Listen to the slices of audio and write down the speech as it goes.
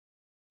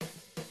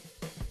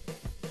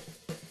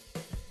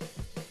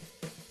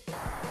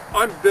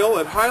I'm Bill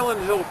at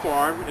Highland Hill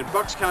Farm in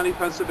Bucks County,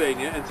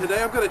 Pennsylvania, and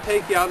today I'm going to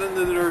take you out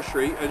into the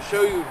nursery and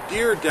show you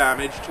deer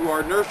damage to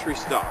our nursery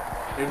stock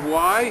and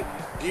why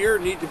deer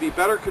need to be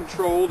better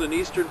controlled in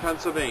eastern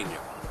Pennsylvania.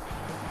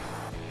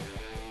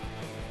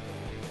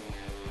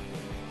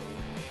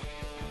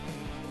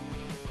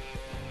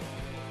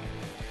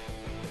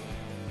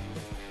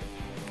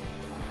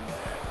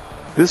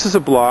 This is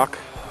a block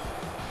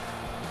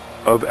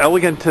of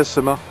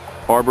Elegantissima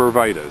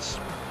arborvitaes.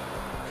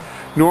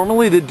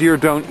 Normally the deer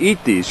don't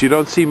eat these. You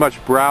don't see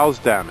much browse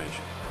damage.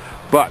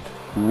 But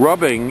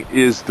rubbing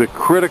is the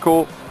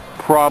critical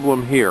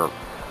problem here.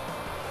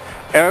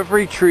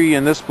 Every tree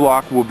in this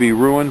block will be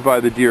ruined by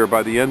the deer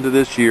by the end of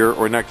this year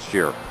or next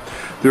year.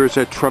 There's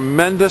a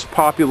tremendous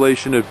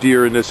population of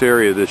deer in this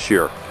area this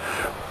year.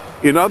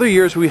 In other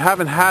years we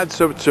haven't had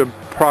such a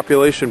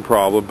population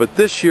problem, but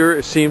this year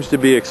it seems to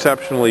be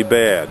exceptionally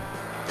bad.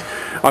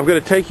 I'm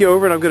going to take you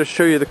over and I'm going to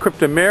show you the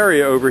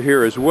cryptomeria over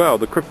here as well.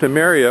 The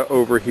cryptomeria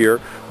over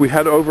here, we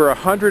had over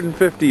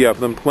 150 of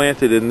them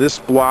planted in this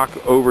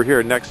block over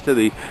here next to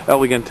the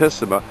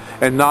Elegantissima,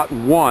 and not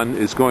one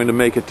is going to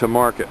make it to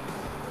market.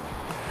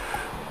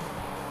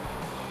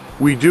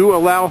 We do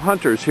allow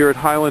hunters here at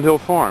Highland Hill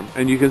Farm,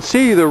 and you can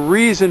see the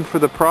reason for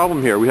the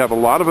problem here. We have a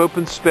lot of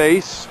open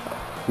space,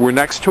 we're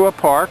next to a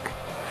park,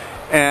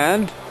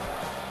 and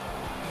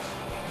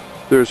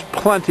there's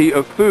plenty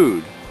of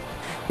food.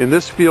 In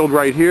this field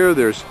right here,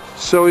 there's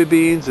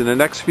soybeans. In the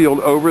next field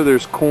over,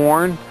 there's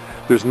corn.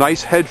 There's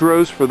nice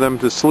hedgerows for them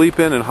to sleep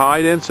in and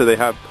hide in, so they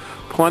have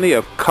plenty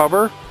of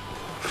cover,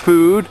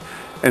 food,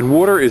 and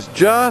water is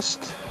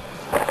just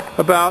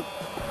about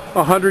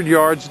 100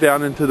 yards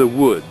down into the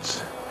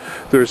woods.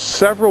 There's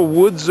several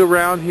woods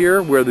around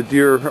here where the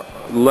deer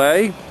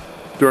lay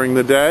during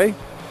the day,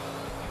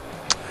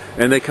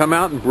 and they come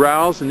out and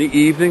browse in the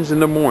evenings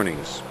and the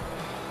mornings.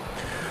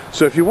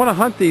 So if you want to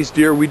hunt these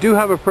deer, we do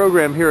have a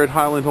program here at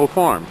Highland Hill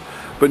Farm.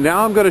 But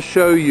now I'm going to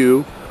show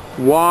you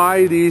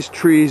why these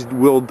trees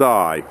will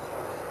die.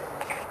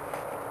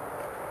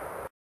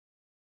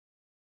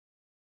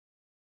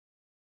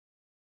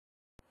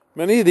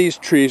 Many of these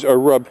trees are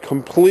rubbed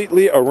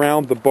completely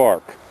around the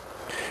bark.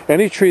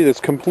 Any tree that's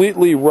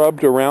completely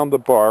rubbed around the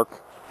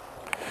bark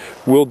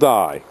will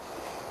die.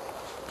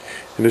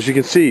 And as you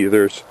can see,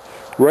 there's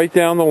right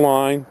down the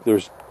line,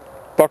 there's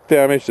buck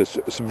damage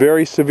that's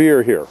very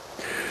severe here.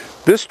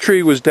 This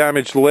tree was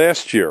damaged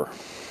last year.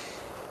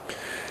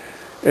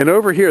 And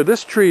over here,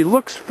 this tree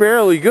looks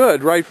fairly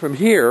good right from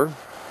here,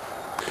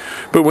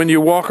 but when you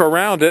walk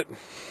around it,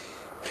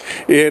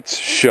 it's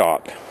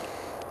shot.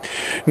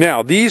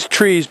 Now, these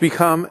trees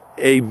become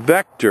a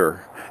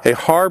vector, a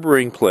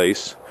harboring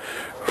place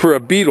for a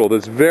beetle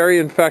that's very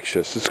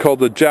infectious. It's called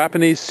the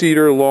Japanese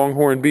cedar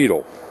longhorn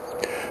beetle.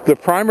 The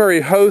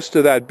primary host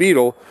of that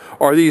beetle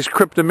are these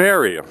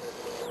cryptomeria.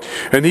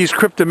 And these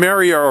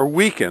cryptomeria are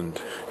weakened.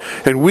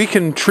 And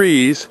weakened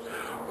trees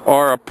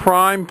are a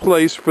prime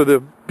place for the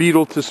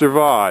beetle to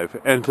survive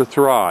and to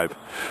thrive.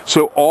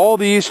 So all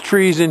these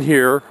trees in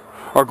here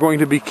are going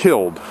to be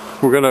killed.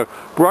 We're going to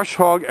brush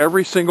hog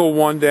every single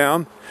one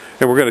down,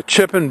 and we're going to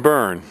chip and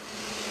burn.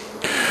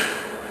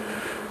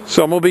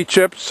 Some will be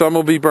chipped, some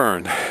will be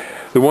burned.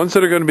 The ones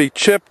that are going to be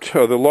chipped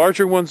are the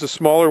larger ones. The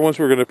smaller ones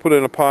we're going to put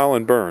in a pile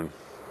and burn.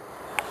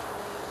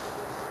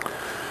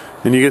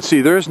 And you can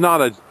see there's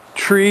not a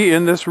tree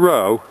in this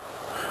row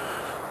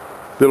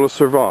that'll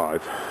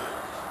survive.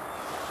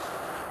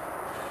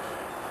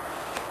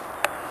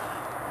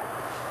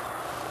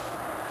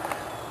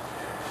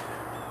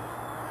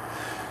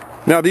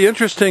 Now the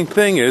interesting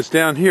thing is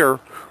down here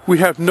we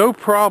have no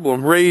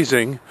problem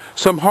raising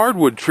some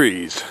hardwood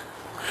trees.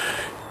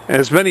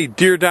 As many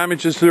deer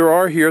damage as there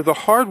are here, the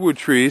hardwood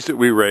trees that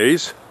we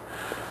raise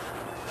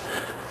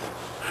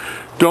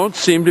don't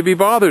seem to be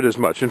bothered as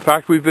much. In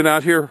fact, we've been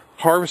out here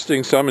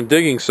harvesting some and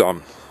digging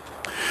some.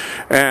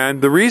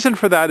 And the reason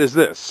for that is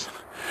this.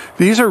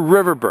 These are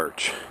river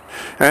birch,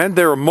 and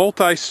they're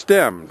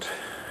multi-stemmed.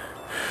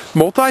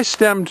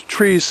 Multi-stemmed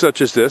trees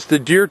such as this, the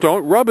deer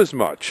don't rub as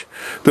much.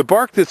 The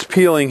bark that's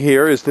peeling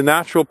here is the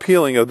natural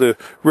peeling of the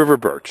river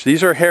birch.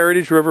 These are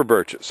heritage river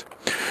birches.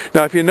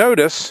 Now if you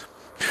notice,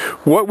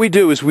 what we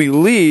do is we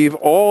leave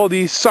all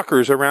these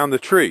suckers around the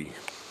tree.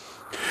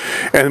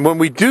 And when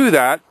we do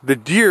that, the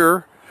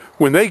deer,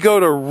 when they go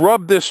to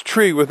rub this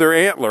tree with their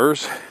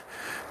antlers,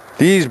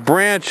 these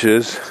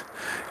branches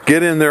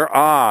get in their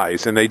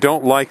eyes, and they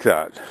don't like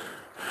that.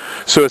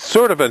 So it's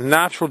sort of a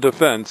natural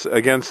defense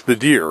against the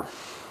deer.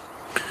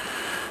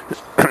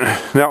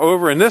 Now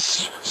over in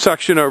this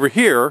section over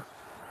here,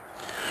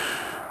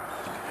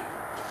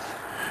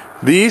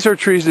 these are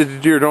trees that the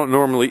deer don't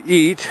normally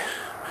eat.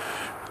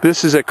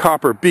 This is a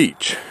copper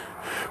beech,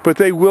 but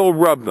they will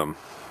rub them.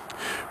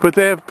 But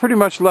they have pretty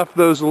much left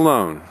those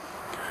alone.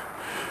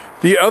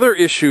 The other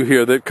issue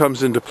here that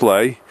comes into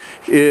play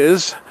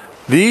is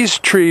these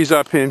trees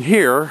up in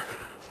here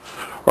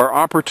are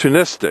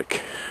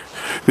opportunistic.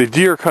 The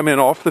deer come in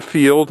off the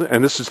field,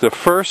 and this is the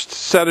first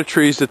set of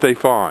trees that they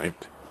find.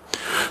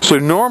 So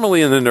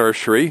normally in the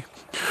nursery,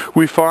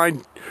 we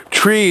find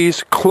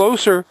trees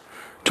closer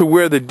to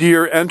where the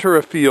deer enter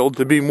a field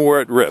to be more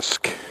at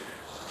risk.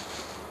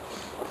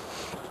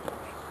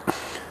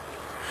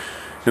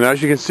 And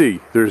as you can see,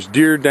 there's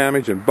deer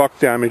damage and buck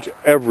damage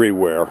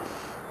everywhere.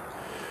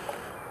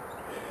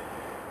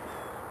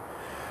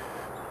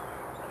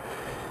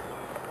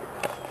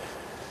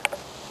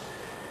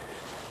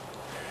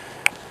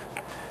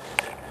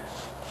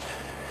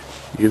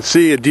 You can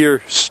see a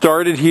deer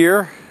started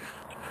here,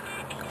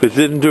 but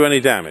didn't do any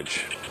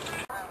damage.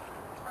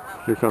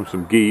 Here come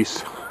some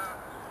geese.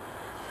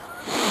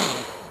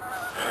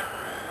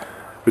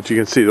 But you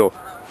can see,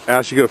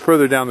 as you go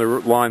further down the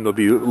line, there'll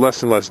be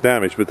less and less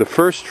damage. But the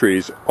first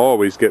trees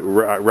always get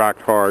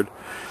racked hard,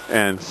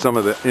 and some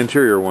of the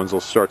interior ones will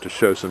start to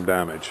show some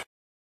damage.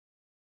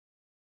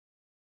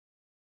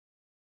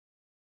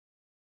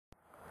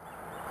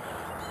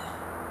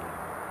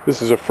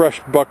 This is a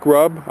fresh buck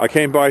rub. I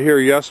came by here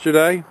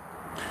yesterday,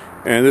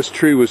 and this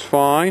tree was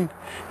fine.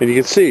 And you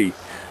can see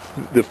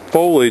the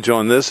foliage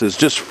on this is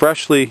just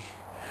freshly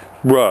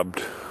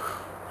rubbed.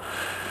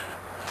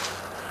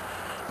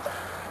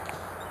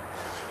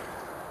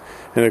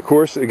 And of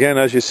course, again,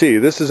 as you see,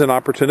 this is an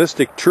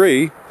opportunistic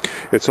tree.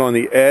 It's on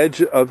the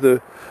edge of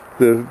the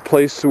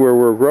place where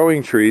we're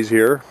growing trees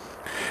here.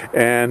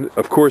 And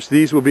of course,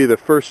 these will be the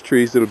first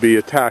trees that will be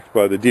attacked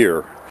by the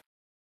deer.